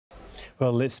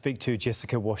Well, let's speak to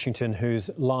Jessica Washington, who's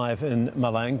live in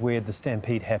Malang, where the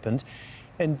stampede happened.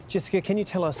 And Jessica, can you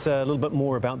tell us a little bit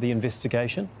more about the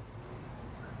investigation?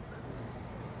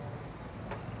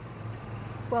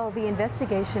 Well, the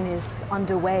investigation is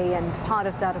underway, and part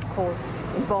of that, of course,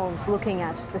 involves looking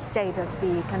at the state of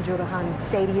the Kanjuruhan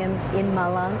Stadium in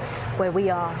Malang, where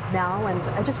we are now. And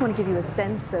I just want to give you a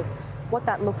sense of what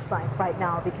that looks like right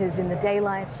now, because in the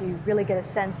daylight you really get a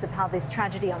sense of how this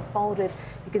tragedy unfolded.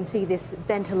 You can see this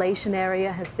ventilation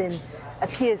area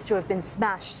appears to have been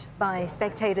smashed by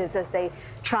spectators as they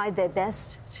tried their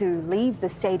best to leave the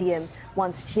stadium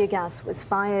once tear gas was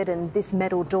fired. And this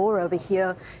metal door over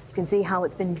here, you can see how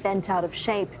it's been bent out of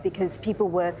shape because people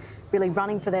were really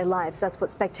running for their lives. That's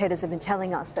what spectators have been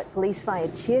telling us, that police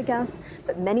fired tear gas,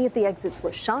 but many of the exits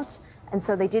were shut, and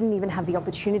so they didn't even have the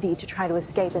opportunity to try to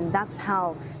escape. And that's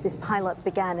how this pileup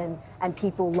began, and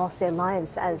people lost their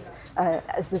lives as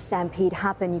the stampede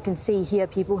happened. You can see here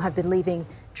people have been leaving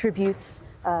tributes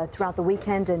throughout the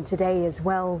weekend and today as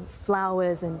well,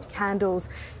 flowers and candles.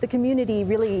 The community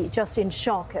really just in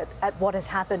shock at what has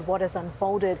happened, what has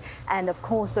unfolded, and of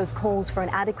course those calls for an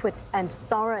adequate and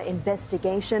thorough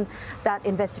investigation. That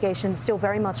investigation is still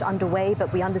very much underway,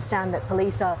 but we understand that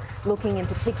police are looking in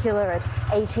particular at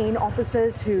 18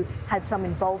 officers who had some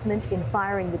involvement in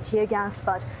firing the tear gas.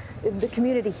 But the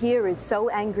community here is so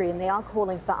angry and they are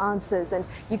calling for answers, and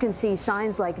you can see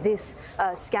signs like this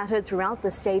scattered throughout the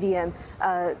stadium.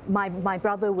 My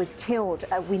brother was killed.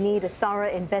 We need a thorough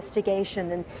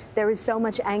investigation. And there is so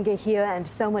much anger here and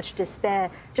so much despair,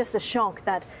 just a shock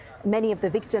that many of the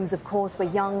victims, of course, were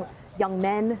young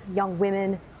men, young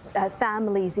women,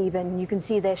 families even. You can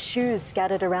see their shoes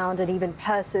scattered around and even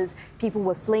purses. People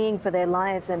were fleeing for their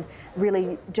lives, and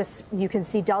really just you can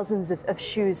see dozens of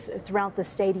shoes throughout the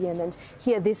stadium. And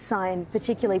here this sign,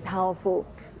 particularly powerful: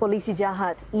 Polisi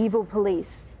Jahat, evil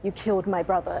police, you killed my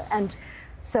brother. And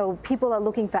so people are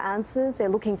looking for answers, they're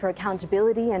looking for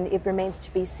accountability, and it remains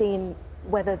to be seen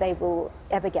whether they will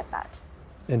ever get that.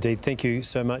 Indeed, thank you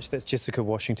so much. That's Jessica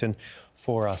Washington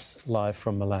for us live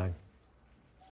from Malang.